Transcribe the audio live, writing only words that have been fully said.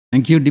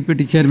Thank you,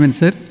 Deputy Chairman,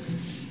 sir.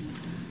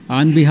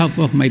 On behalf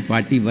of my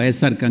party,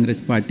 YSR Congress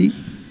Party,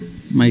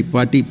 my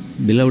party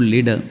beloved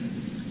leader,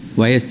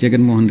 Y.S.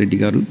 Jagannath Reddy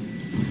Garu,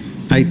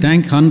 I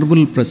thank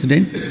Honorable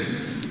President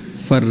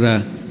for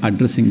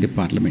addressing the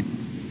Parliament.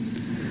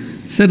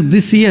 Sir,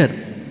 this year,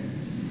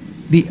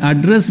 the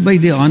address by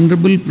the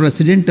Honorable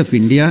President of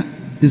India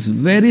is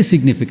very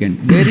significant,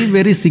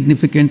 very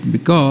significant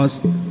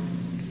because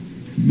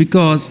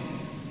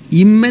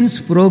immense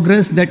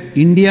progress that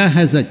India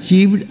has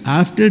achieved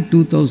after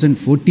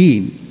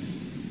 2014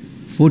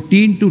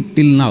 to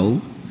till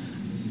now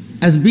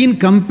has been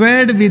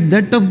compared with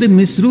that of the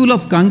misrule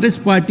of Congress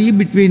Party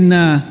between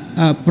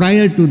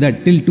prior to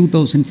that till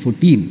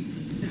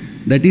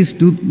 2014. That is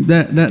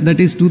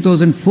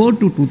 2004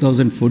 to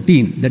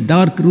 2014, the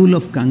dark rule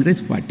of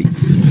Congress Party.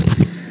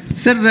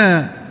 Sir,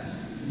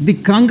 the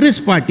Congress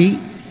Party,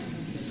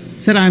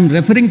 sir, I am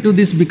referring to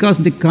this because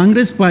the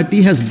Congress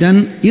Party has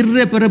done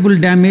irreparable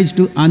damage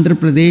to Andhra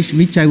Pradesh,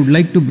 which I would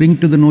like to bring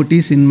to the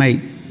notice in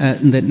my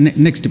the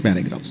next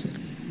paragraph, sir.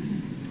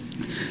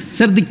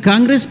 Sir, the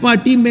Congress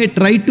Party may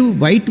try to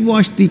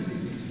whitewash the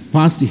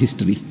past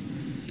history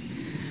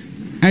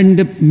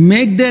and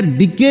make their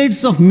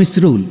decades of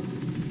misrule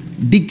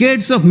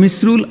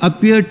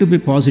appear to be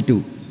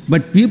positive.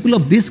 But people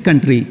of this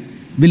country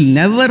will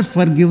never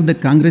forgive the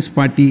Congress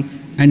Party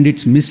and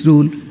its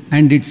misrule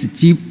and its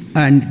cheap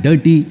and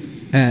dirty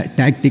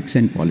tactics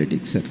and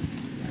politics, sir,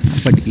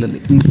 particularly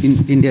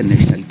in Indian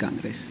National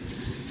Congress.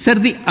 Sir,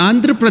 the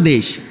Andhra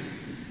Pradesh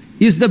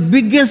is the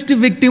biggest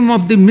victim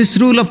of the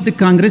misrule of the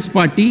Congress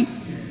Party.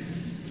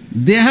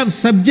 They have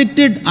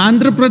subjected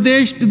Andhra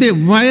Pradesh to the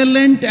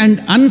violent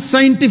and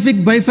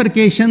unscientific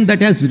bifurcation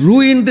that has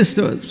ruined the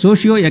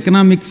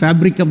socio-economic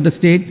fabric of the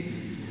state,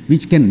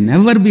 which can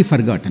never be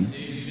forgotten,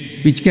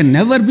 which can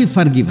never be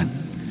forgiven.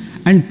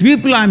 And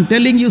people, I am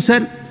telling you,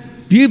 sir,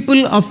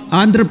 people of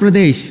Andhra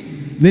Pradesh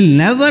will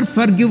never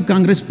forgive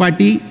Congress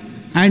Party,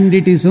 and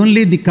it is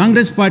only the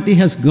Congress Party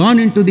has gone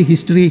into the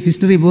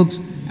history books,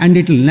 and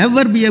it will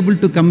never be able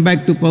to come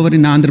back to power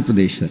in Andhra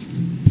Pradesh, sir.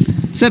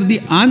 Sir, the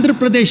Andhra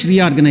Pradesh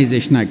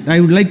Reorganization Act, I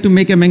would like to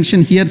make a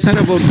mention here, sir,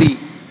 about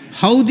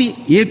how the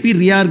AP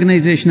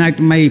Reorganization Act,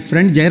 my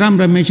friend Jairam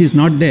Ramesh is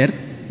not there,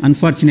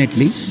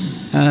 unfortunately,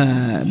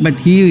 but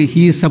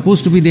he is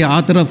supposed to be the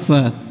author of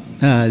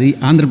the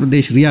Andhra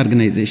Pradesh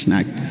Reorganization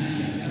Act.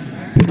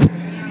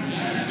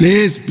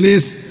 Please.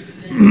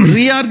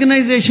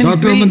 Reorganization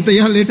Dr. bill,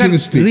 Mantaya, let him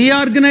speak.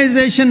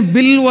 Reorganization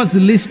bill was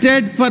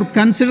listed for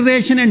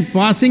consideration and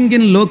passing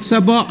in Lok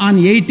Sabha on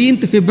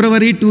 18th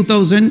February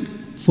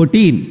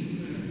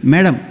 2014.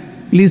 Madam,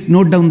 please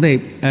note down the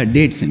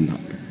dates and all.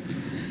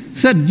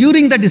 Sir,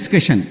 during the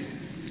discussion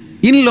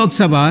in Lok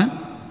Sabha,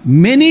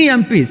 many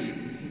MPs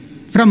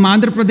from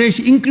Andhra Pradesh,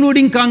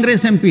 including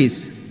Congress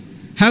MPs,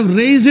 have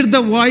raised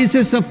the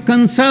voices of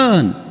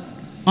concern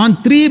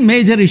on three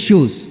major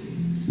issues.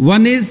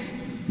 One is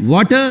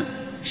water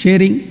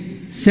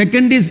sharing,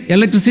 second is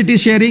electricity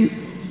sharing,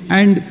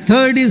 and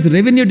third is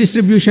revenue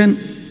distribution,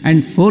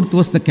 and fourth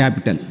was the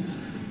capital.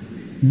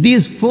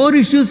 These four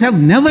issues have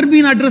never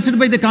been addressed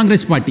by the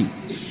Congress Party,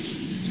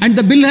 and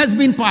the bill has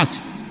been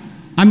passed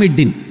amid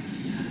din.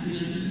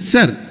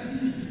 Sir,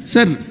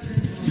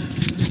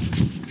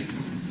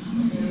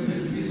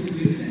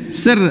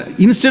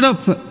 instead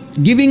of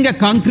giving a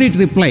concrete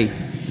reply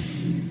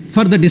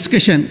for the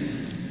discussion,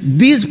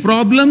 these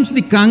problems,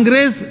 the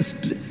Congress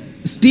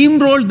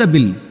steamrolled the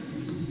bill.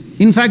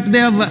 In fact, they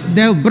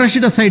have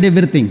brushed aside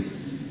everything.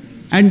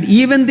 And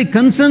even the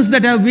concerns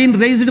that have been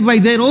raised by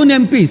their own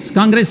MPs,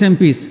 Congress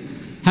MPs,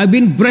 have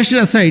been brushed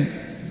aside.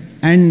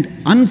 And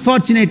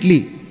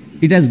unfortunately,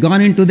 it has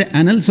gone into the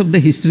annals of the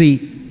history.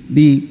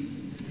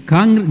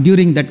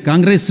 During that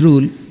Congress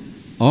rule,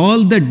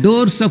 all the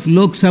doors of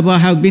Lok Sabha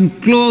have been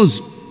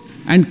closed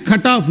and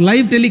cut off.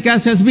 Live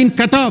telecast has been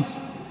cut off.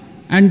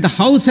 And the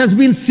house has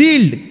been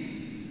sealed,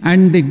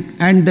 and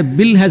the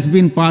bill has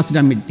been passed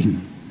amid din.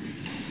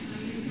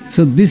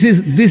 So this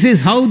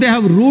is how they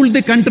have ruled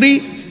the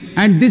country,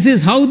 and this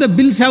is how the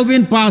bills have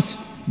been passed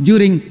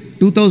during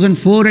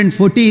 2004 and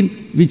 14,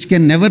 which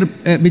can never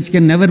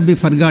be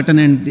forgotten,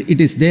 and it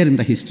is there in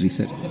the history,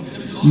 sir.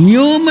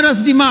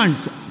 Numerous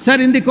demands, sir,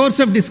 in the course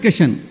of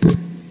discussion,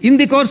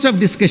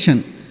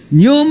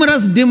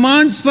 numerous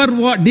demands for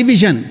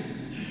division.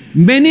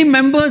 Many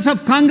members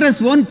of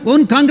Congress,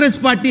 own Congress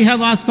Party,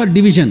 have asked for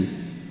division,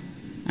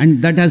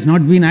 and that has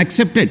not been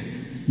accepted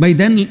by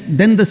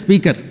then the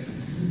Speaker.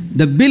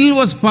 The bill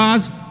was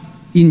passed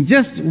in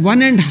just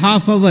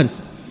 1.5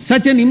 hours.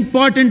 Such an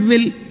important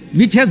bill,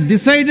 which has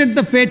decided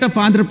the fate of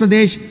Andhra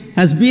Pradesh,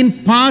 has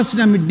been passed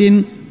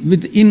within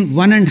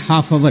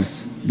 1.5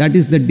 hours. That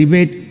is the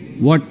debate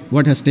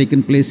what has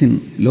taken place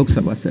in Lok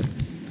Sabha, sir.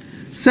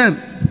 Sir,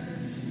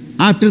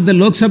 after the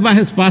Lok Sabha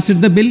has passed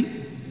the bill,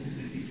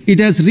 it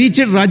has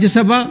reached Rajya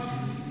Sabha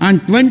on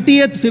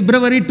 20th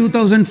February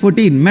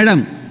 2014.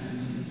 Madam,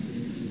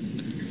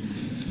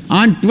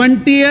 on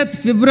 20th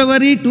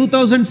February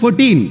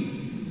 2014,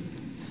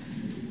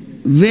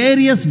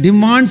 various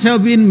demands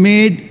have been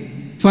made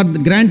for the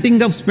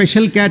granting of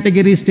special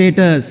category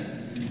status.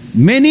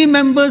 Many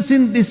members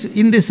in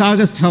this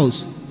August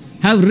House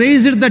have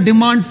raised the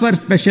demand for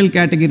special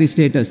category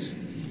status,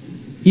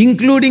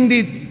 including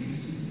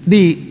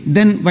the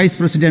then Vice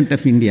President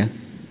of India.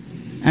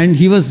 And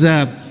he was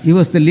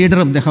the leader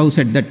of the House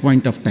at that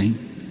point of time.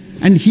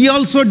 And he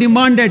also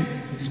demanded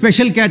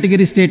special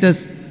category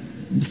status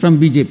from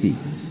BJP.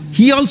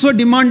 He also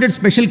demanded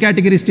special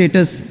category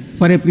status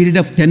for a period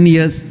of 10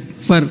 years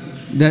for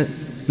the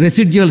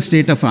residual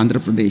state of Andhra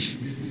Pradesh.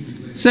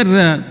 Sir,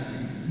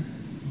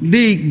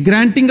 the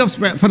granting of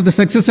for the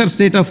successor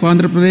state of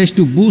Andhra Pradesh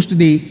to boost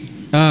the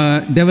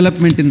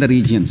development in the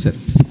region, sir.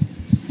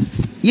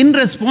 In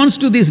response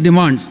to these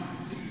demands,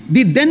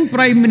 the then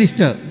Prime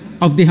Minister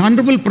of the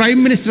Honorable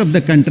Prime Minister of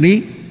the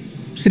country,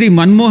 Sri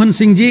Manmohan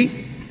Singh Ji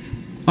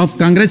of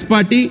Congress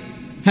Party,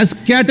 has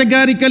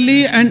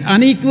categorically and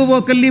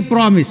unequivocally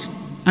promised,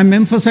 I'm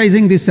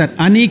emphasizing this, sir,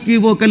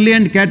 unequivocally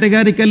and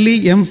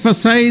categorically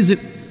emphasized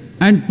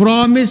and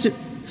promised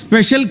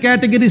special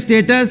category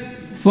status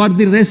for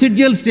the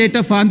residual state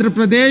of Andhra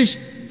Pradesh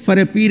for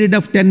a period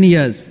of 10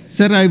 years.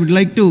 Sir, I would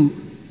like to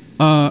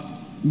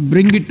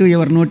bring it to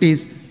your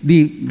notice,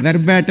 the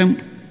verbatim,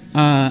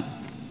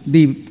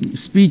 the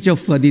speech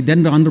of the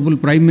then Honorable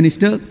Prime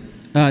Minister,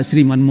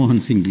 Sri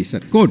Manmohan Singh Ji, sir.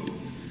 Quote,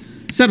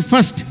 sir,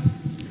 first,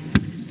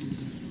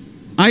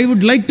 I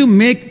would like to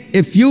make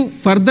a few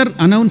further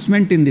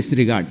announcements in this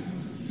regard.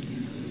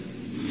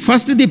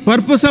 First, the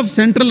purpose of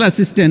central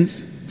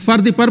assistance, for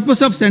the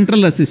purpose of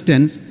central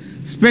assistance,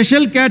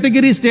 special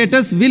category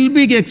status will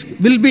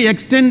be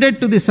extended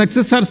to the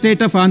successor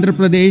state of Andhra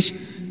Pradesh,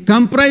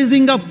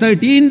 comprising of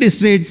 13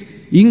 districts,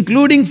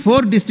 including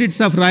 4 districts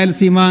of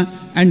Rayalaseema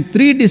and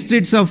 3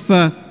 districts of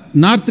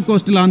North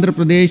Coastal Andhra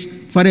Pradesh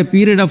for a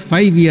period of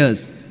 5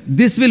 years.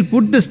 This will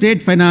put the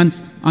state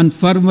finance on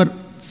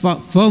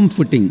firm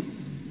footing.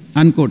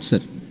 Unquote, sir.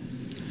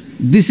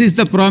 This is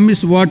the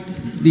promise what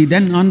the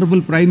then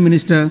Honorable Prime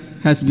Minister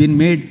has been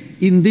made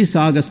in this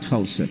August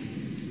House, sir.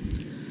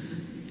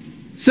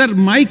 Sir,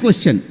 my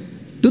question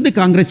to the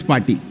Congress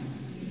Party,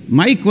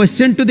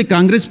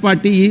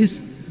 is,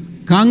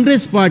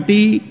 Congress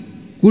Party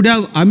could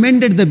have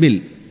amended the bill.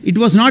 It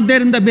was not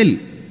there in the bill.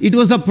 It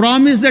was the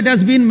promise that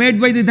has been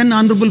made by the then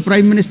Honorable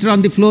Prime Minister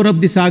on the floor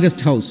of this August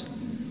House.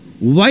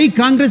 Why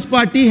Congress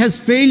Party has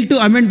failed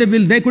to amend the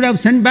bill? They could have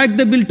sent back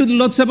the bill to the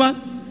Lok Sabha,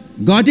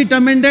 got it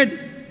amended,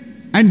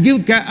 and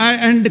give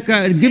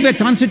a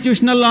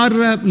constitutional or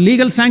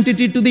legal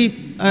sanctity to the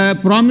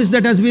promise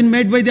that has been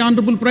made by the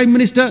Honorable Prime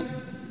Minister.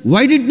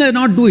 Why did they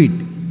not do it?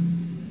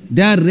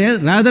 They are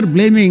rather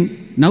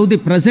blaming now the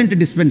present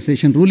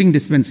dispensation, ruling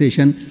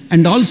dispensation,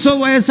 and also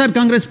YSR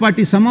Congress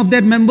Party, some of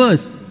their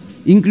members,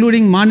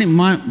 including Manik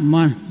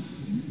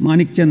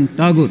Chand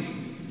Tagore,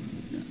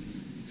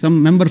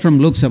 some member from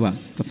Lok Sabha,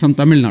 from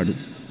Tamil Nadu,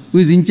 who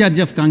is in charge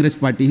of Congress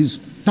Party. He is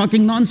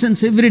talking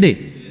nonsense every day,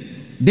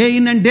 day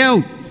in and day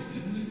out.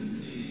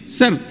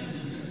 Sir,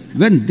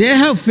 when they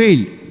have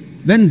failed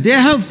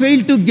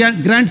to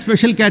grant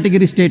special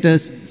category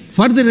status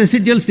for the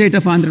residual state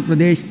of Andhra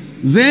Pradesh,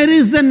 where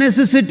is the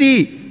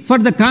necessity for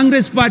the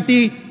Congress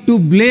Party to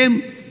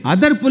blame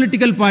other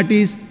political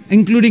parties,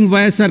 including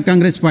YSR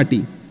Congress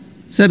Party?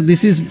 Sir,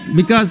 this is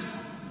because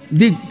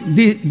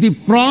the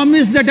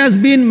promise that has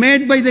been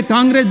made by the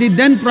Congress, the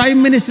then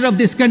Prime Minister of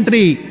this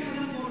country,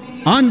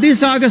 on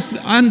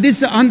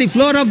the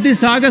floor of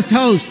this August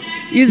House,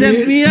 is a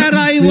mere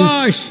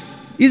eyewash.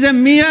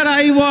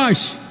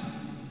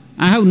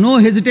 I have no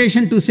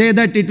hesitation to say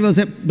that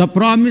the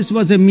promise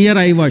was a mere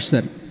eyewash,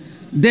 sir.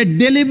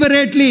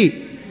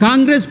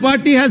 Congress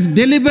Party has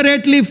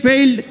deliberately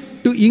failed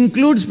to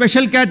include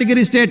special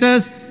category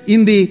status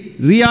in the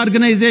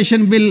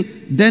reorganization bill.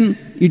 Then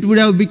it would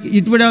have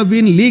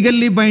been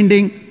legally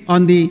binding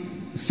on the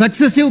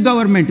successive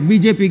government,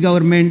 BJP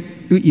government,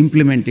 to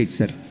implement it,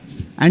 sir.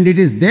 And it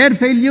is their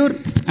failure,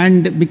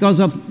 and because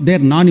of their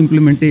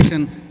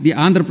non-implementation, the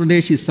Andhra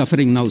Pradesh is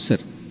suffering now, sir.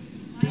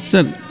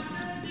 Sir,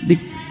 the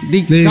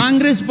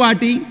Congress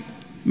Party,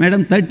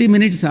 Madam, 30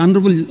 minutes,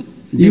 Honorable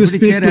Deputy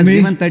Chair has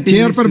given 30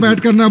 chair minutes. पर बैठ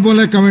करना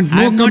बोला comment.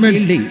 I am not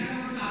yielding.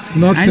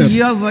 Not and fair.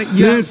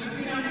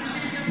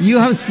 You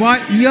have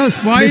spoiled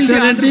Mr.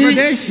 Andhra Reddy,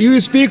 Pradesh. you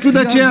speak to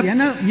the chair.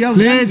 You have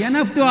done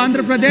enough to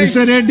Andhra Pradesh.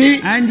 Mr.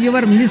 Reddy, and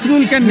your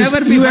misrule can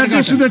never be you forgotten.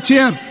 address to the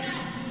chair.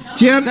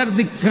 Chair, Sir,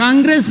 the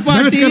Congress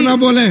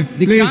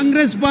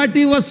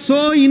Party was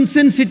so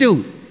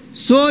insensitive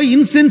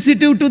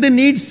to the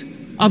needs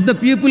of the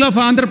people of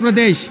Andhra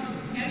Pradesh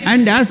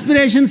and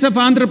aspirations of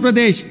Andhra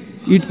Pradesh.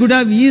 It could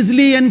have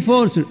easily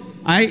enforced,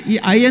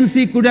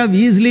 INC could have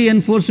easily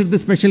enforced the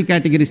special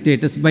category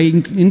status by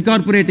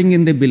incorporating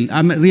in the bill,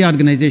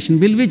 reorganization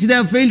bill, which they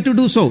have failed to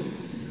do so.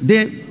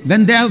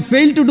 When they have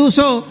failed to do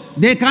so,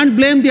 they can't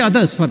blame the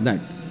others for that.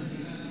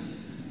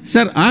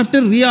 Sir,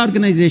 after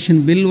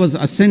reorganization bill was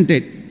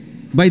assented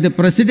by the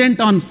President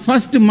on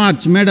 1st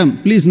March, Madam,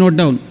 please note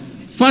down,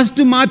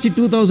 1st March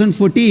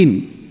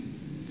 2014,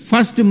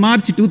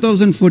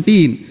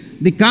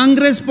 the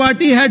Congress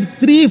Party had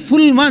 3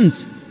 full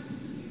months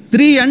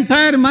 3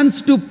 entire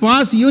months to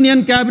pass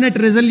Union Cabinet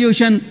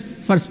resolution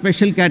for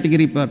special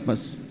category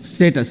purpose,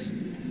 status,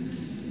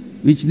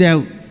 which they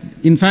have,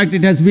 in fact,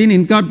 it has been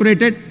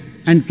incorporated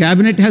and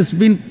Cabinet has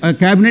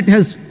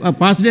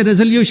passed a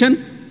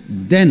resolution.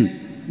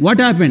 Then what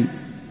happened?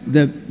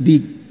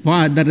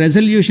 The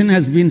resolution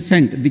has been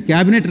sent, the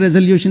Cabinet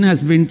resolution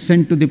has been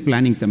sent to the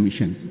Planning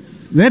Commission.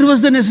 Where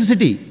was the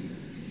necessity?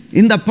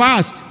 In the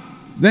past,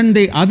 when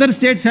the other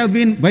states have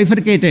been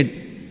bifurcated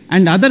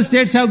and other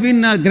states have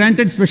been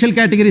granted special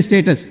category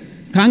status,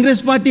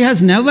 Congress party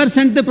has never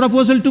sent the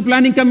proposal to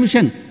Planning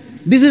Commission.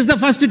 This is the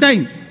first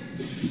time.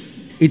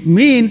 It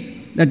means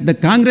that the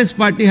Congress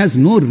party has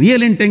no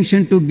real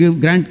intention to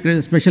grant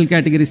special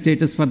category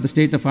status for the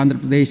state of Andhra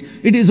Pradesh.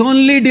 It is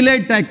only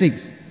delayed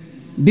tactics.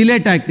 Delay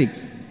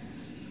tactics.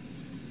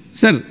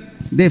 Sir,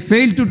 they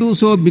failed to do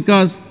so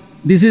because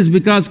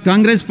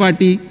Congress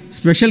party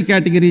special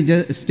category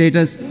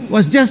status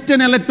was just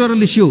an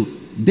electoral issue.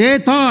 They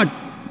thought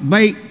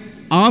by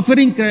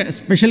offering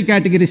special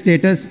category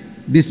status,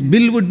 this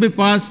bill would be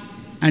passed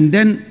and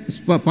then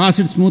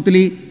passed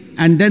smoothly,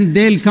 and then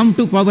they'll come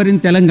to power in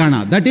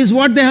Telangana. That is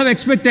what they have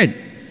expected.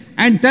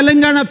 And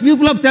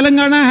people of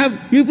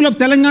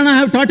Telangana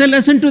have taught a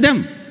lesson to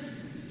them.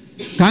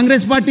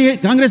 Congress party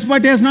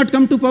has not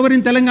come to power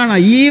in Telangana,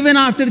 even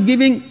after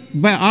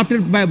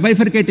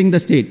bifurcating the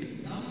state.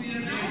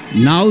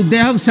 Now they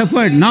have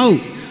suffered. Now,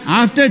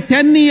 after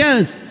 10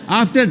 years,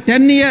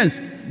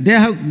 they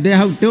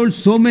have told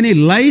so many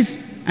lies,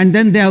 and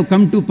then they have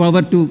come to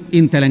power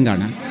in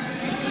Telangana.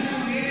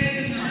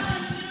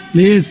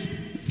 Please.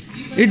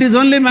 It is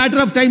only a matter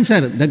of time,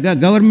 sir. The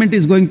government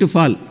is going to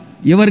fall.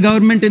 Your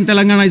government in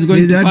Telangana is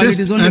going to fall. It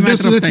is only a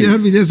matter of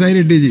time. Vijay,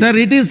 Reddy. Sir,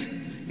 it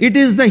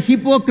is the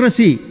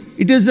hypocrisy.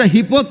 It is the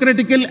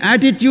hypocritical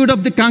attitude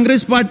of the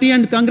Congress party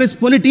and Congress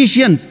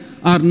politicians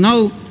are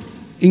now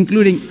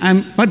including, I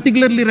am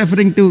particularly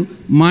referring to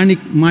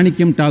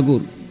Manikyam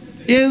Tagore.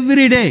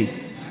 Every day,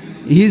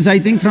 he is, I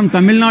think, from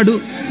Tamil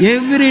Nadu.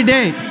 Every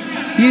day,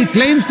 he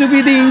claims to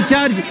be the in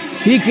charge.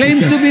 He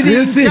claims to be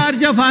the in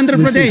charge of Andhra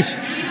Pradesh.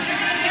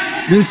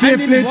 We'll see.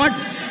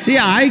 See,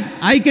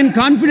 I can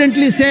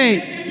confidently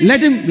say,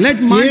 let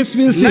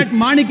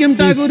Manikyam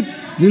Tagore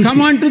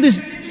come on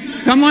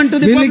to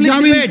the public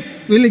debate.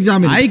 We'll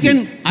examine. I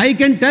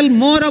can tell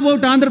more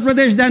about Andhra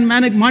Pradesh than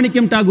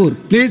Manikyam Tagore.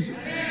 Please.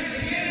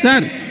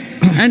 Sir,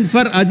 and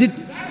for Ajit,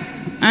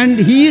 and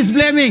he is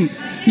blaming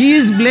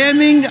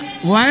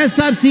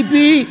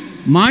YSRCP,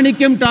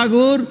 Manikyam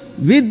Tagore,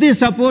 with the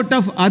support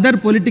of other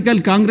political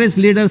Congress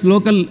leaders,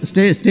 local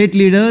state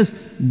leaders,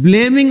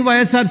 blaming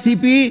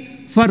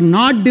YSRCP for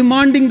not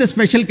demanding the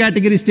special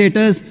category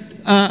status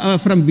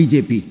from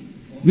BJP,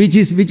 which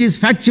is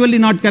factually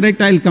not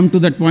correct. I'll come to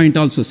that point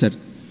also, sir.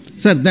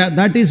 Sir,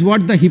 that is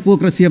what the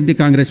hypocrisy of the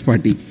Congress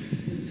party.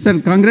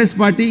 Sir, Congress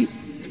party,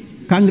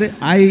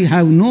 I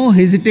have no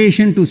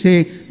hesitation to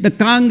say the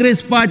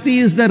Congress party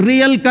is the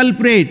real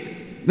culprit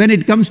when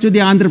it comes to the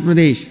Andhra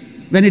Pradesh,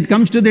 when it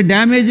comes to the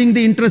damaging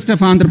the interest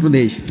of Andhra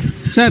Pradesh.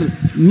 Sir,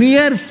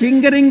 mere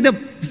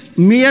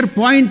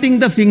pointing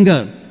the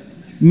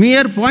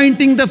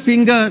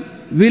finger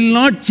will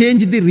not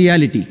change the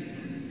reality.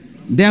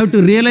 They have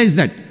to realize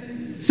that.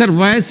 Sir,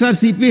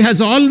 YSRCP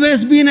has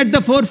always been at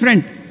the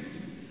forefront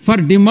for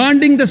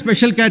demanding the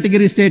special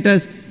category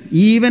status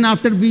even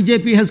after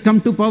BJP has come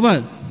to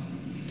power.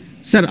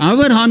 Sir,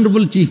 our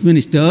Honorable Chief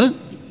Minister,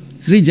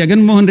 Sri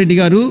Jagan Mohan Reddy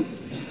Garu,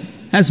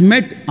 has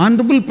met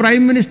Honorable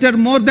Prime Minister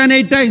more than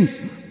 8 times,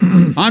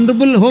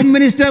 Honorable Home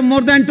Minister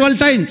more than 12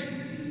 times,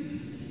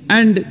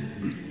 and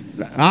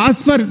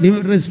asked for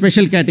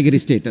special category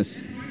status.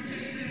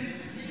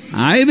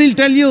 I will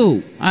tell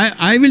you,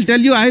 I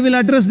will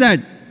address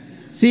that.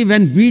 See,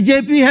 when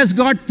BJP has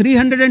got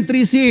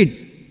 303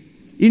 seats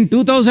in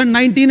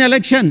 2019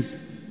 elections,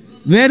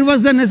 where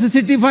was the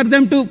necessity for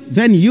them to,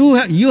 when you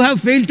have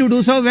failed to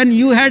do so, when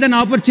you had an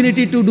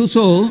opportunity to do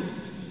so,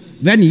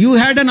 when you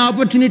had an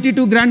opportunity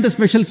to grant the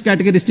special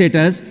category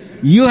status,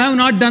 you have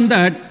not done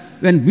that.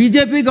 When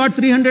BJP got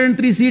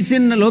 303 seats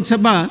in Lok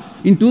Sabha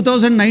in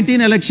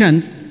 2019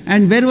 elections,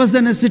 and where was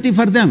the necessity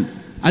for them?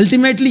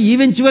 Ultimately,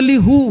 eventually,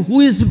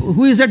 who is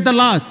at the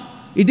loss?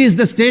 It is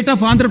the state of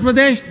Andhra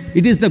Pradesh,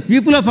 it is the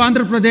people of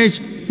Andhra Pradesh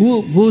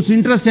whose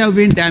interests have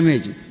been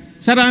damaged.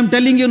 Sir, I am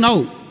telling you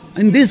now,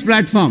 in this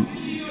platform,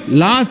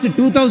 last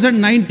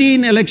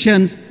 2019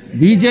 elections,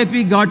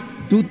 BJP got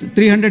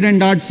 300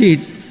 and odd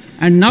seats,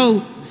 and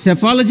now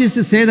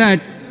psephologists say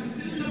that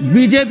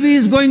BJP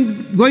is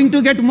going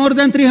to get more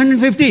than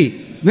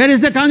 350. Where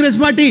is the Congress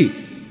party?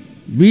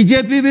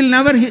 BJP will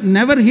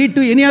never heed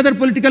to any other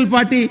political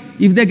party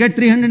if they get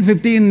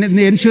 350 in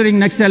the ensuing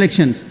next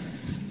elections.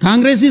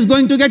 Congress is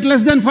going to get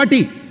less than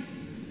 40.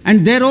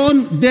 And their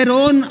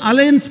own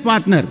alliance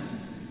partner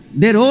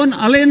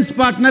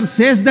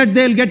says that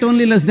they'll get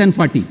only less than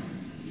 40.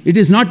 It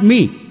is not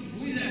me.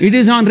 It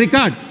is on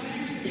record.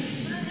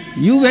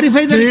 You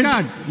verify the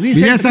record.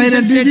 Yes, I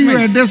read you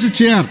address to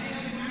chair.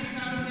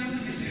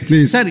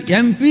 Please. Sir,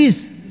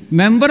 MPs,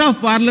 member of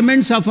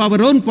parliaments of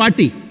our own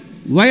party,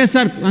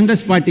 YSR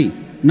Congress party,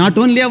 Not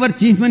only our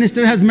Chief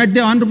Minister has met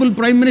the Honorable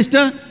Prime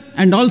Minister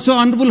and also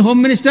Honorable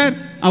Home Minister,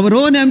 our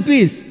own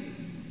MPs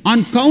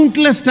on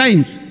countless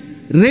times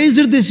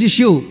raised this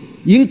issue,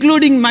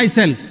 including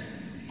myself,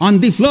 on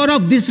the floor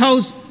of this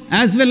House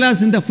as well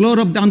as on the floor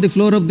of the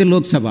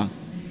Lok Sabha.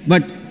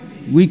 But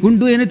we couldn't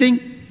do anything.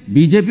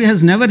 BJP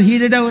has never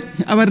heeded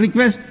our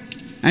request,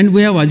 and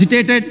we have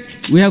agitated,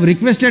 we have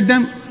requested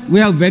them, we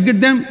have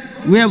begged them,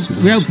 we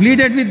have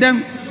pleaded with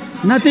them.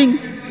 Nothing.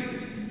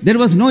 There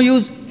was no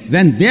use.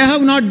 When they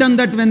have not done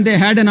that, when they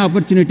had an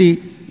opportunity,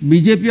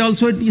 BJP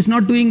also is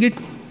not doing it.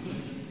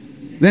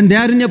 When they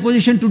are in a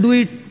position to do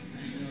it,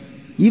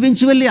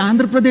 eventually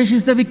Andhra Pradesh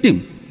is the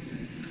victim.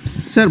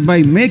 Sir,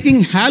 by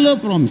making hollow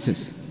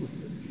promises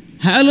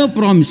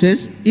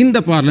in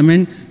the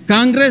parliament,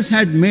 Congress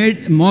had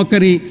made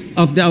mockery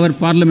of our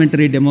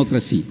parliamentary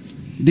democracy.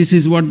 This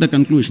is what the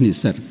conclusion is,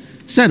 sir.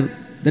 Sir,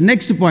 the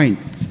next point.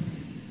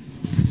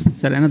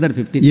 Sir, another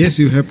 15 minutes. Yes,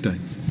 you have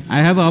time. I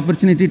have an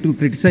opportunity to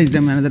criticize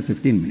them another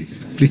 15 minutes.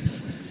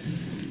 Please.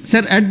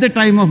 Sir, at the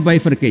time of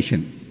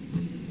bifurcation,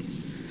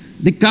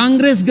 the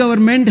Congress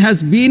government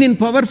has been in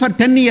power for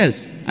 10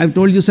 years. I've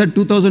told you, sir,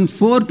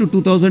 2004 to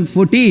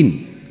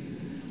 2014.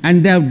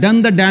 And they have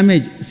done the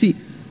damage. See,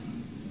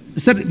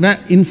 sir,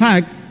 in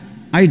fact,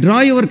 I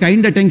draw your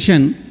kind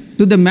attention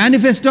to the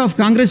manifesto of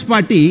Congress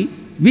Party,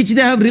 which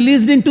they have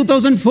released in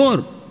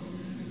 2004.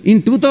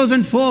 In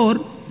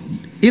 2004,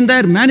 in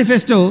their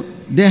manifesto,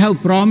 they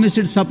have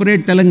promised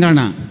separate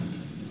Telangana.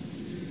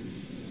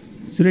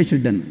 Suresh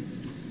Reddy.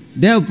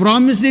 They have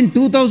promised in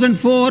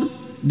 2004,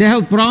 they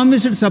have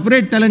promised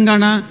separate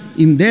Telangana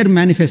in their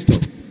manifesto.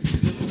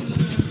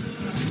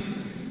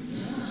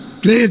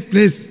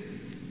 Please.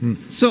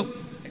 So,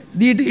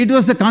 it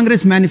was the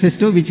Congress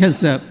manifesto which has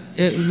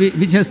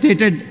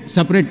stated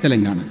separate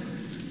Telangana.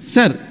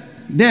 Sir,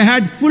 they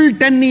had full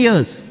 10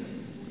 years,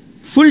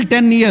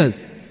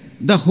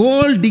 the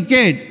whole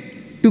decade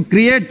to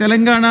create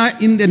Telangana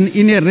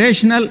in a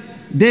rational,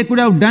 they could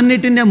have done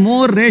it in a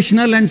more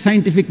rational and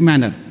scientific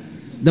manner.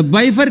 The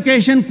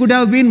bifurcation could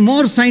have been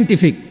more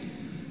scientific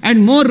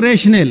and more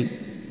rational.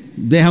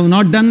 They have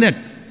not done that.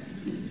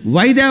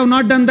 Why they have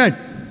not done that?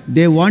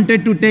 They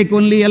wanted to take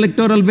only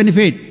electoral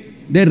benefit.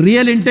 Their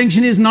real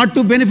intention is not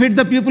to benefit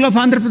the people of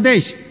Andhra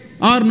Pradesh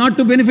or not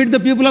to benefit the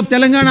people of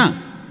Telangana.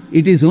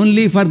 It is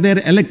only for their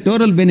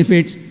electoral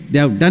benefits. They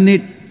have done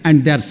it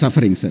and they are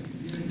suffering, sir.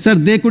 Sir,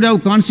 they could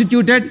have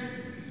constituted,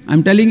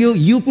 I'm telling you,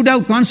 you could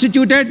have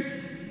constituted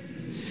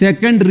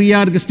second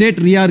state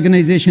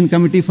reorganization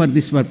committee for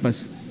this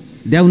purpose.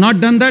 They have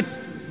not done that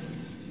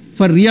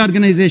for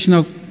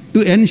reorganization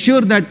to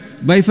ensure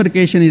that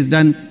bifurcation is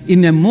done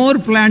in a more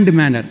planned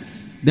manner.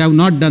 They have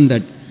not done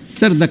that.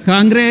 Sir, the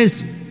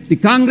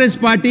Congress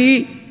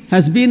party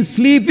has been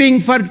sleeping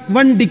for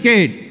 1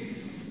 decade,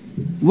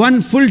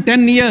 one full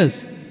 10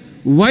 years.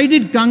 Why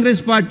did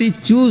Congress party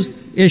choose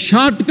a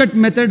shortcut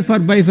method for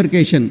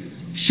bifurcation?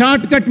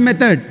 Shortcut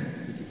method.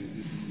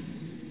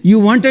 You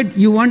wanted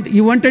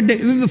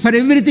for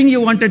everything you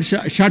wanted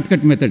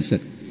shortcut method, sir.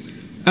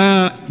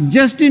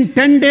 Just in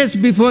 10 days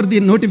before the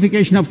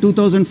notification of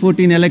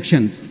 2014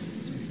 elections,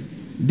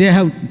 they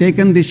have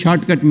taken the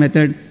shortcut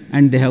method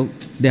and they have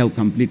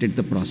completed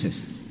the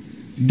process.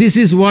 This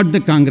is what the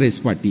Congress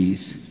party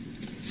is.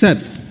 Sir,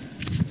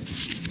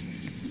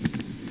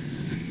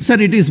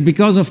 it is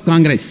because of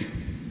Congress.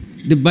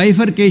 The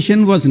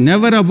bifurcation was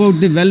never about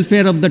the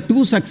welfare of the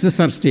two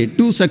successor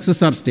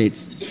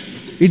states.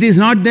 It is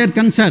not their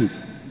concern.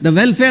 The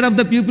welfare of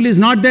the people is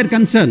not their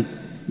concern.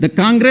 The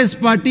Congress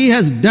party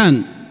has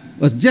done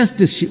is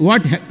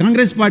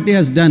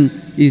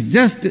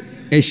just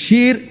a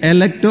sheer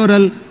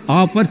electoral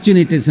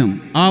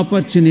opportunism.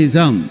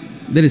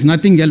 There is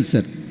nothing else,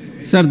 sir.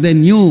 Sir, they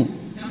knew.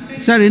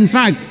 Sir, in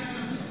fact,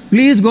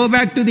 please go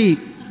back to the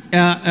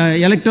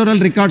electoral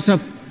records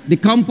of the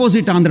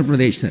composite Andhra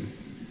Pradesh, sir.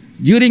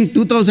 During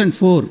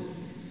 2004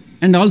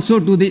 and also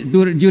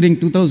during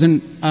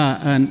 2000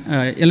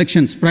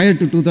 elections prior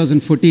to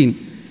 2014,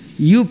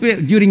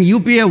 during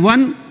UPA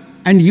 1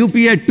 and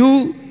UPA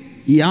 2,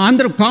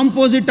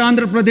 composite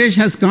Andhra Pradesh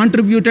has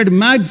contributed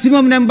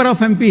maximum number of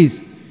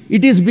MPs.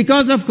 It is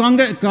because of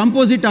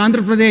composite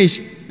Andhra Pradesh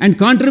and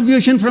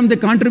contribution from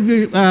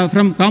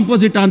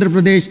composite Andhra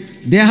Pradesh,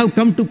 they have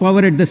come to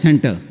power at the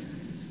center.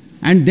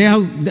 And they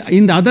have,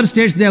 in the other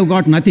states, they have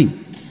got nothing.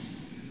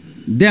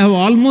 They have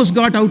almost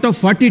got out of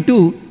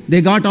 42,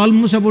 they got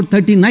almost about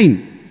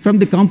 39 from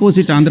the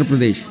composite Andhra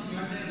Pradesh.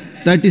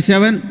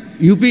 37,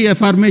 UPA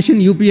formation,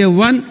 UPA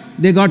 1,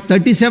 they got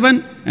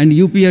 37, and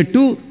UPA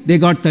 2, they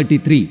got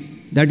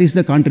 33. That is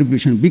the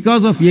contribution.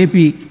 Because of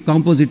AP,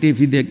 composite AP,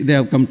 they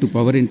have come to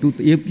power in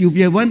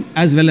UPA 1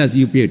 as well as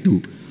UPA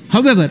 2.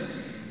 However,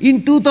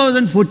 in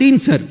 2014,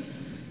 sir,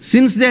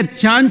 since their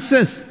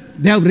chances,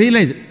 they have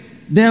realized,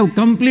 they have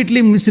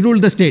completely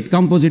misruled the state,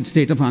 composite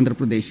state of Andhra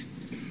Pradesh.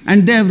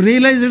 And they have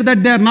realized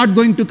that they are not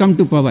going to come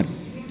to power.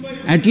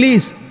 At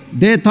least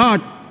they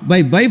thought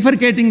by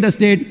bifurcating the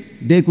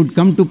state, they could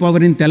come to power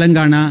in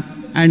Telangana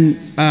and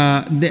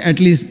at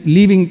least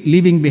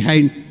leaving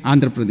behind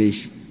Andhra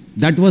Pradesh.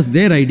 That was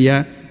their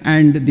idea.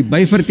 and the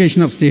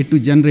bifurcation of state to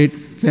generate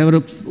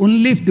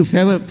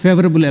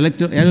favorable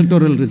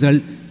electoral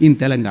result in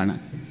Telangana.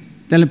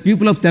 The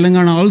people of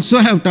Telangana also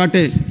have taught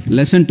a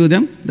lesson to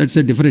them. That's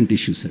a different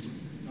issue, sir.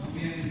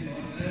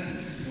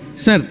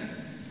 Sir,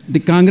 the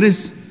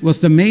Congress was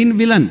the main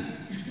villain.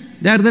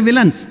 They are the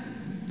villains.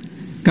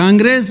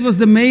 Congress was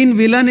the main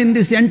villain in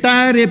this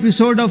entire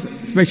episode of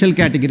special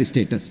category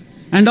status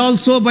and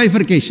also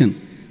bifurcation.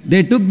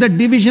 They took the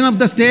division of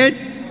the state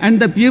and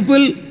the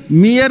people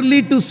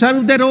merely to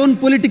serve their own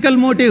political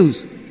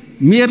motives,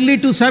 merely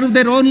to serve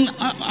their own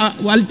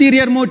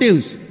ulterior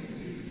motives,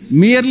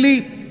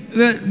 merely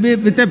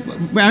with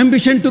an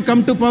ambition to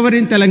come to power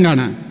in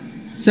Telangana.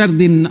 Sir,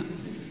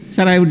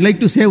 I would like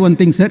to say one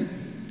thing, sir.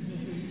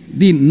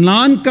 The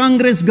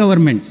non-Congress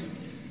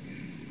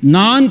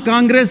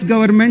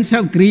governments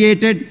have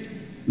created,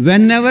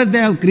 whenever they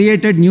have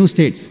created new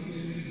states,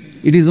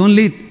 it is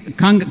only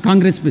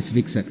Congress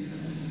specific, sir.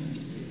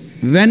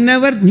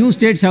 Whenever new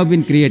states have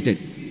been created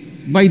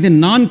by the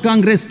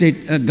non-Congress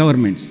state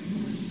governments,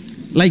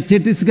 like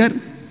Chhattisgarh,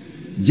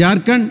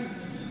 Jharkhand,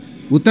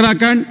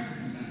 Uttarakhand,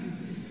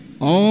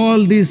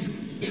 all these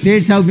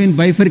states have been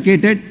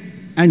bifurcated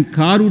and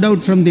carved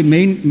out from the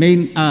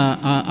main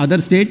other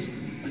states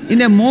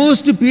in a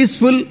most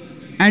peaceful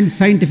and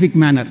scientific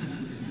manner,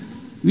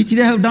 which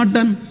they have not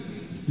done.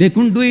 They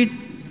couldn't do it.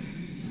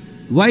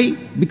 Why?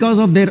 Because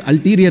of their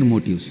ulterior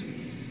motives.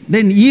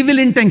 Then evil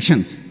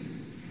intentions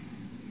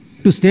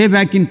to stay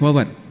back in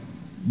power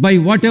by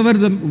whatever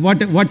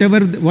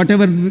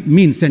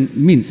means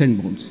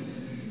and bounds.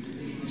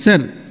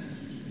 Sir,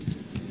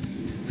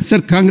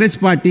 Congress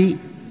party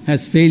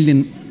has failed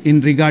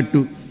in regard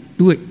to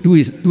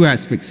two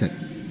aspects, sir.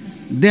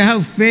 They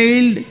have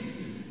failed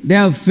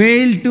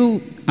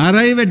to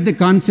arrive at the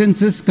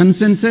consensus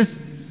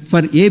for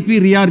AP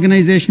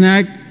Reorganization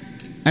Act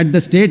at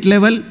the state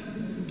level.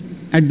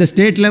 At the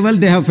state level,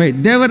 they have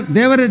failed. They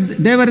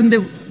were in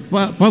the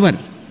power.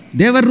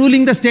 They were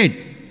ruling the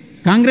state.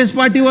 Congress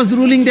party was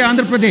ruling the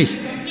Andhra Pradesh,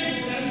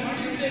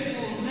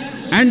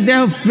 and they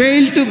have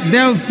failed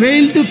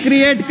to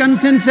create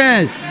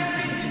consensus.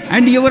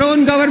 And your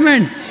own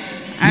government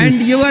and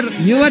your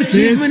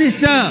chief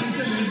minister,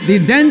 the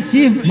then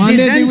chief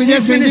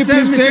minister,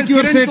 Mr.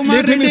 Kiran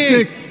Kumar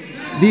Reddy,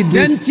 the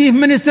then chief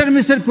minister,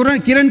 Mr.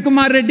 Kiran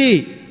Kumar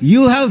Reddy,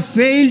 you have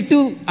failed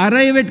to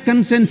arrive at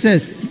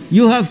consensus.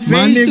 You have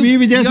failed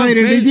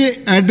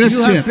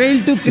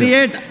to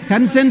create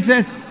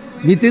consensus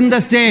within the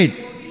state.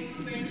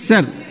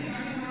 Sir,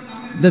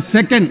 the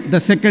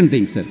second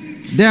thing, sir,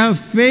 they have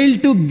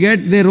failed to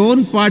get their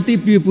own party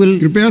people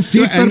to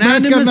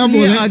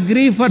unanimously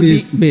agree for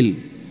the bill.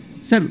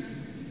 Sir,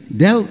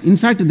 they have, in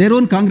fact, their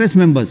own Congress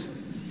members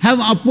have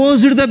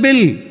opposed the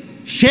bill.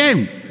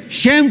 Shame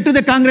to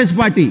the Congress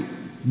party.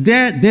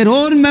 Their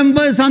own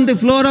members on the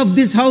floor of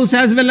this house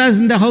as well as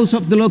in the house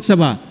of the Lok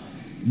Sabha,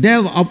 they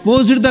have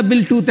opposed the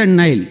bill tooth and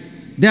nail.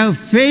 They have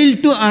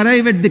failed to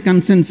arrive at the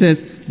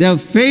consensus. They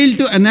have failed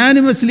to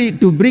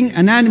bring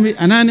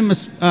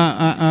unanimous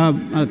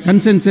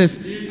consensus,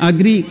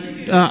 agree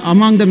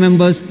among the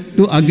members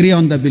to agree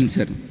on the bill,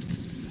 sir.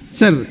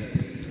 Sir,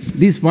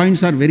 these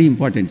points are very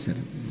important, sir.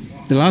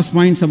 The last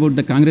points about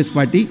the Congress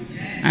party,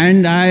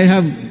 and I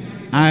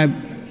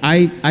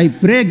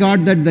pray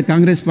God that the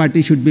Congress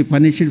party should be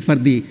punished for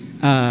the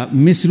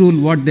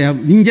misrule,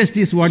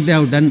 injustice what they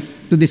have done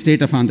to the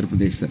state of Andhra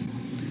Pradesh, sir.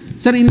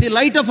 Sir, in the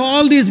light of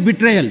all these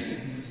betrayals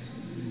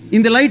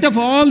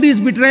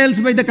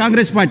by the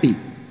Congress party,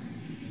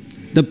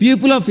 the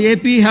people of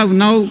AP have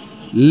now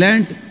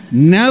learnt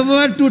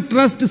never to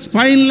trust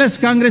spineless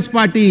Congress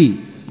party.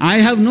 I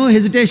have no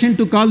hesitation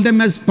to call them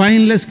as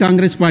spineless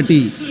Congress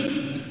party.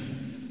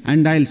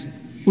 And I'll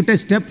put a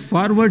step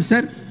forward,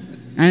 sir,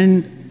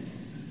 and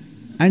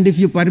if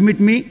you permit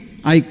me,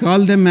 I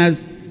call them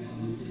as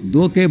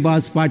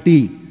Dhokebaz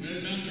party.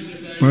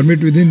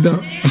 Permit within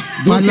the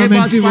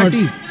parliamentary words.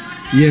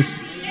 Yes,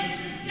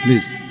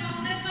 please.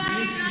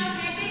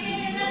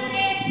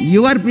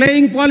 You are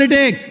playing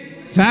politics,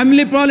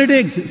 family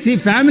politics. See,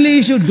 family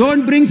issue.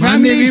 Don't bring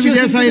family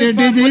issues into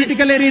the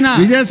political arena.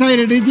 Vijay Sai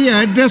Reddy ji,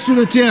 address to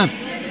the chair.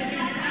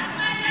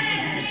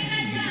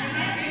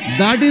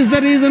 That is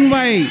the reason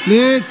why.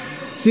 Please,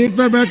 seat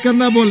per बैठ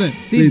करना बोले.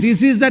 See,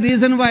 this is the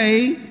reason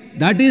why.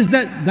 That is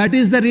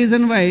the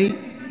reason why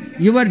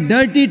your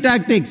dirty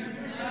tactics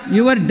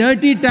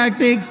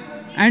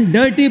and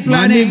dirty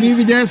planning.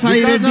 Vijay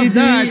Sai Reddy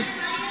ji,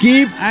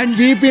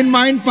 keep in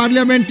mind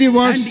parliamentary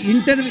words.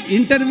 And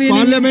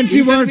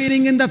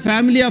intervening in the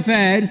family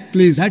affairs.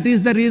 Please. That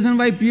is the reason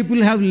why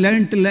people have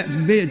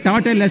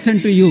taught a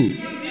lesson to you.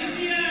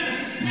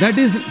 That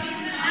is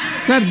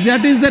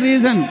the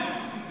reason.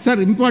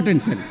 Sir,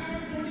 important, sir.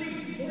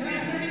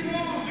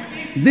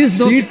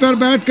 Seat पर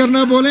बैठ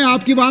करना बोले,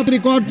 आपकी बात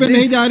record पे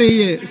नहीं जा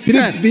रही है,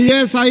 सिर्फ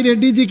विजय साई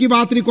रेड्डी जी की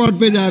बात रिकॉर्ड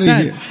पे जा रही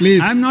है.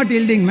 Please. I am not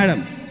yielding,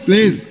 madam.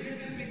 Please.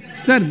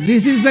 Sir,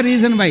 this is the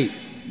reason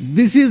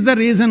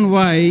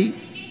why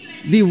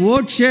the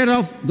vote share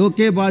of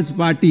Dhokebaz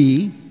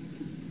party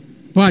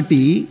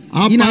party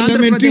आप in Andhra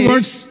parliamentary Pradesh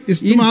words in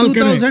इस्तेमाल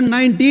करें।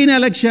 2019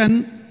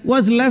 election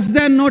was less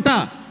than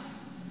Nota.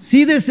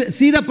 See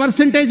the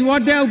percentage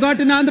what they have got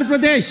in Andhra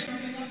Pradesh.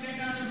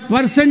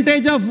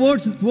 Percentage of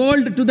votes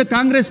polled to the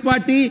Congress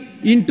party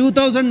in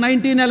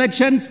 2019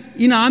 elections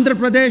in Andhra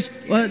Pradesh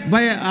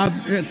by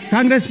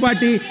Congress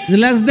party is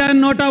less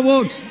than Nota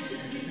votes.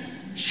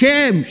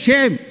 Shame,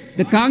 shame.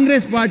 The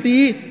Congress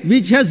party,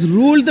 which has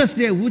ruled the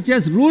state, which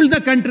has ruled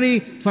the country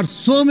for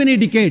so many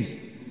decades,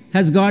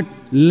 has got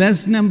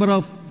less number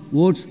of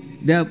votes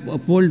they have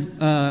polled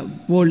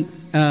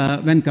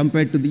when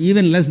compared to the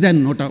even less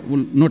than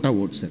Nota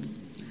votes, sir.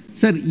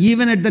 Sir,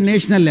 even at the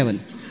national level.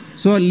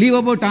 So leave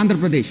about Andhra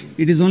Pradesh.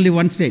 It is only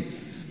one state.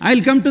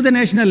 I'll come to the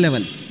national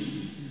level.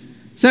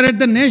 Sir, at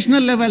the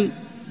national level,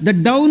 the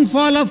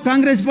downfall of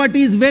Congress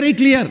party is very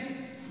clear.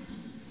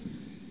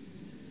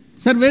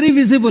 Sir, very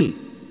visible.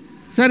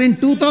 Sir, in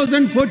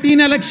 2014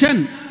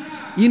 election,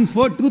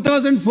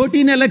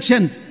 2014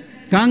 elections,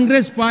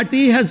 Congress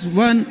party has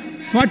won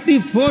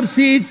 44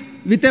 seats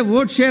with a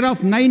vote share of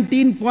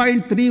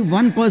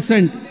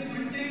 19.31%.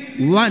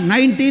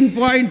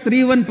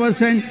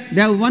 19.31%,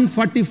 they have won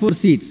 44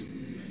 seats.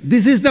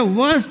 This is the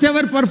worst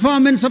ever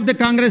performance of the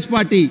Congress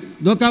party,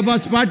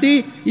 Dhokabaz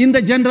party, in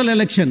the general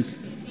elections.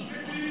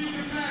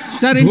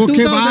 Sir, in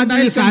 2000,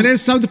 ये सारे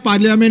शब्द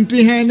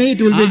parliamentary हैं नहीं,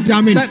 it will be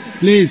examined,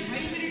 please.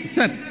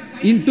 Sir,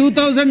 in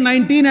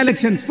 2019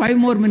 elections, 4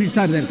 more minutes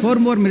are there.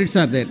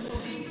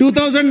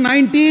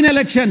 2019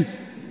 elections,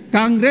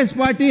 Congress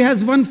party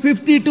has won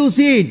 52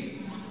 seats.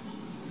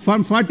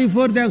 From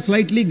 44, they have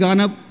slightly gone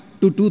up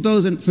to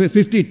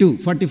 2052,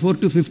 44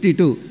 to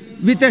 52,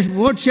 with a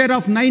vote share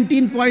of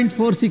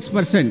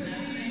 19.46%.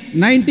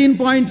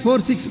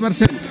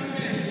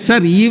 19.46%. Sir,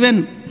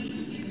 even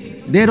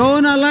their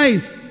own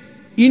allies,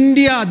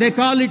 India, they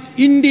call it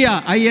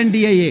India,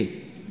 INDIA.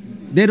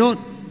 Their own.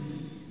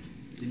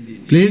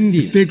 Please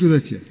India. speak to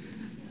the chair.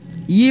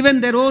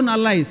 Even their own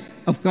allies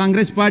of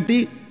Congress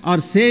party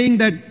are saying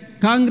that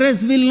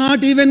Congress will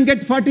not even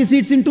get 40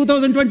 seats in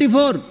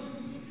 2024.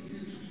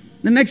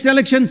 The next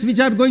elections, which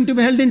are going to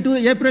be held in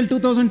April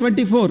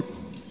 2024.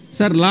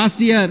 Sir, last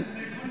year,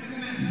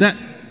 the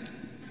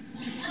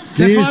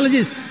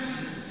cephalogist,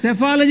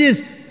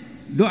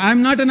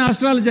 I'm not an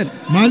astrologer.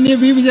 माननीय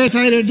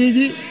Vijay Reddy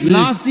ji.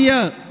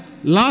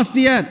 Last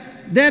year,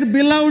 their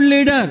beloved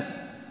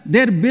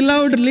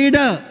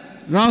leader,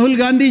 Rahul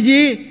Gandhi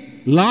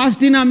ji,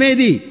 lost in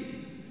Amedi.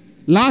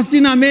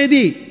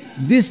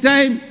 This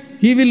time,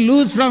 he will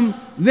lose from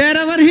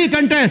wherever he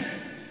contests.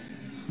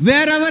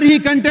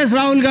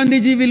 Rahul Gandhi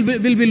ji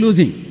will be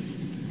losing.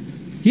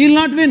 He will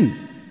not win.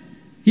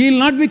 He will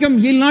not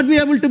be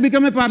able to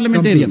become a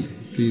parliamentarian.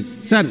 Please.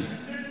 Sir,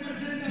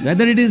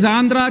 whether it is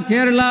Andhra,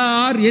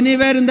 Kerala or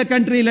anywhere in the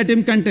country, let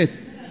him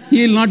contest.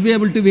 He will not be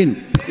able to win.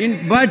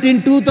 But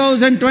in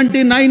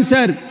 2029,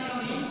 sir,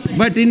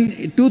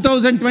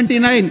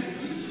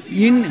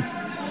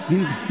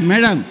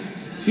 Madam,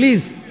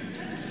 please,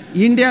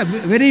 India,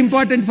 very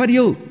important for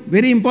you,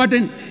 very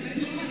important.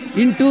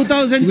 In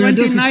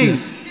 2029,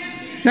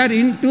 sir,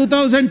 in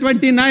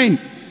 2029,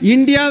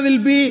 India will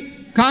be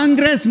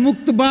Congress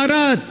Mukt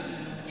Bharat.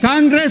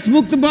 Congress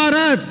Mukt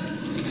Bharat.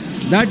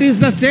 That is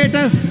the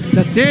status.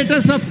 The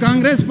status of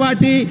Congress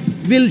party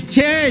will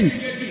change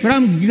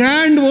from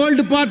grand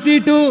old party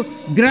to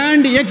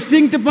grand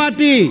extinct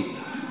party.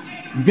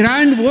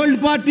 Grand old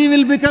party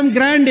will become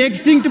grand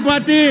extinct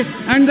party,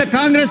 and the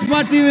Congress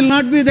party will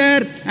not be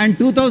there. And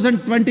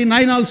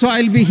 2029 also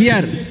I'll be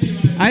here,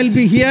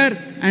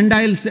 and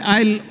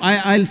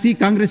I'll see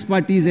Congress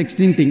party is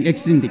extincting,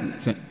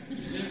 sir.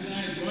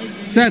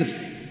 Sir,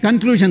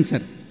 conclusion,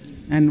 sir.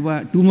 And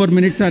 2 more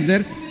minutes are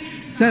there.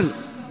 Sir,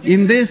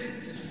 in this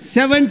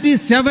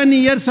 77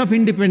 years of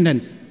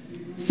independence,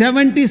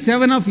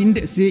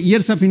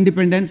 years of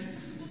independence,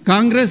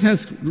 Congress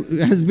has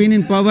been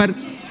in power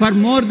for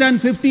more than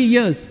 50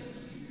 years.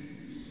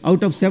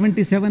 Out of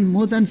 77,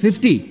 more than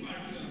 50.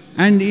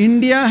 And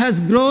India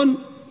has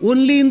grown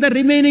only in the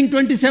remaining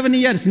 27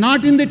 years,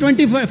 not in the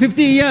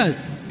 50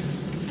 years.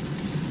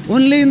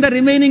 Only in the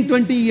remaining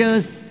 20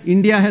 years,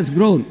 India has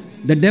grown.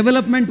 The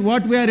development,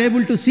 what we are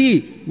able to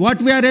see, what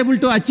we are able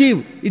to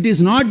achieve, it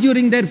is not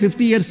during their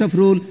 50 years of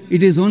rule,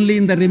 it is only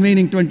in the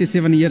remaining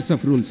 27 years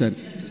of rule, sir.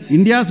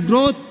 India's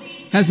growth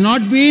has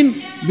not been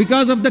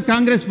because of the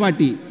Congress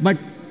party, but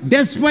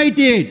despite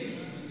it,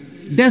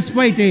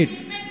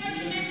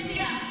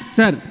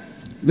 sir,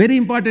 very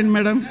important,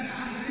 madam,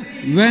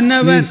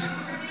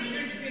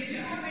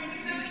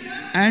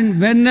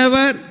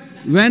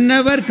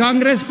 whenever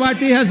Congress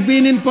party has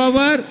been in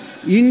power,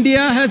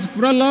 India has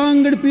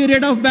prolonged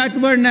period of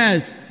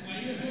backwardness.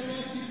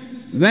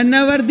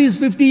 Whenever these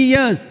 50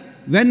 years,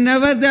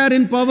 whenever they are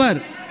in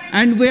power,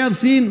 and we have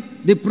seen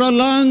the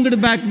prolonged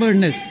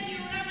backwardness.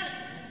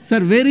 Sir,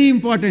 very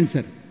important,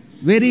 sir.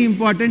 Very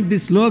important.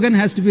 This slogan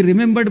has to be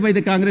remembered by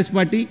the Congress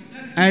party,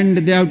 and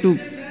they have to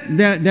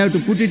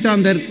put it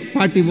on their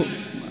party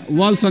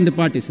walls on the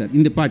party, sir,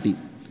 in the party.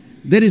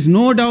 There is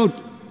no doubt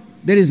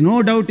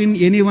in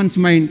anyone's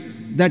mind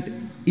that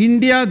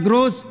India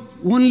grows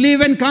only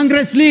when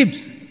Congress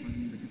sleeps.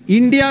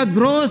 India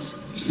grows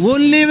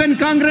only when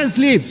Congress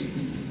sleeps.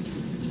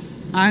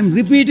 I am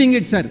repeating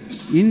it, sir.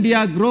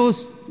 India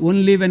grows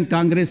only when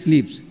Congress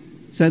sleeps.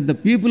 Sir, the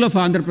people of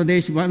Andhra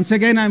Pradesh, once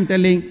again I am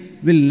telling,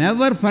 will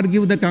never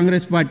forgive the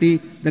Congress party.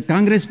 The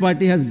Congress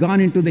party has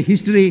gone into the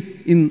history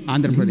in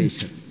Andhra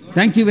Pradesh. Sir.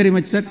 Thank you very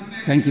much, sir.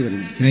 Thank you very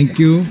much. Thank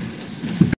you.